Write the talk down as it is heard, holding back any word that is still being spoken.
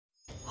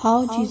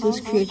How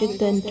Jesus created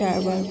the entire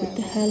world with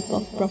the help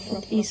of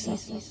Prophet Isa,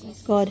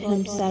 God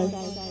Himself,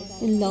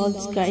 in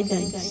Lord's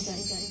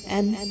guidance,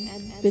 and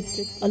with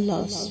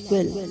Allah's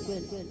will.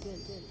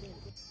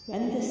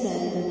 When they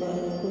said the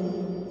word kun,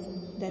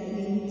 that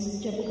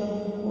means jab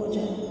kahun ho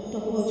ja, to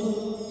ho ja.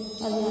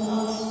 Allah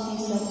asked,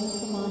 Isa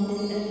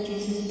commanded, and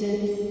Jesus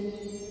did.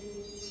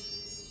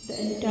 The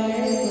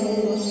entire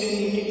world was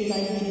created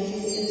like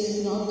Jesus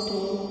is not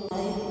told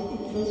why.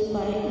 It was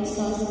by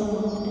Isa's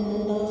command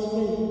and Allah's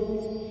will.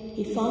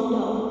 He found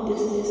out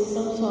this is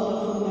some sort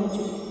of a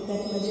magic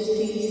that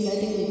Majesty is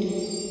letting me do.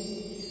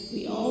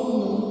 We all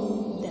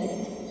know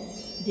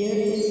that there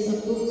is a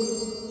book,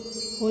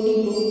 holy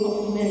book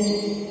of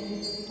magic.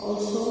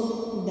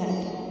 Also that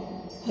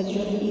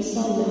Hazrat Isa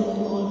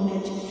learned all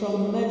magic from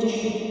a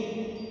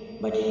magician.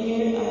 But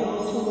here I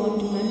also want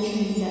to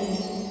mention that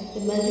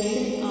the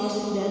magician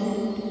asked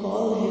them to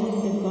call him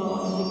the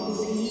God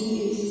because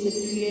he is the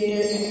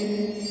creator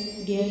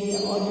and gave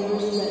the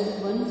orders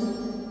that one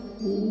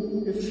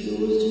who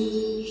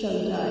refused shall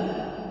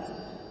die.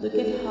 Look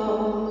at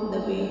how the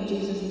way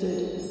Jesus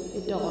did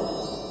it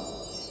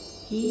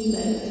all. He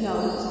made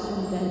clouds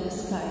and then the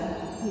sky.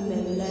 He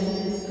made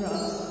land with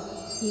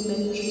grass. He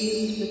made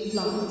trees with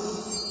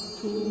plants,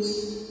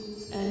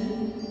 fruits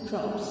and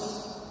crops.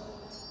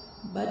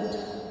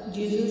 But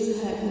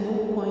Jesus had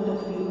no point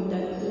of view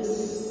that this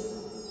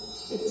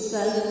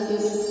itself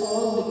is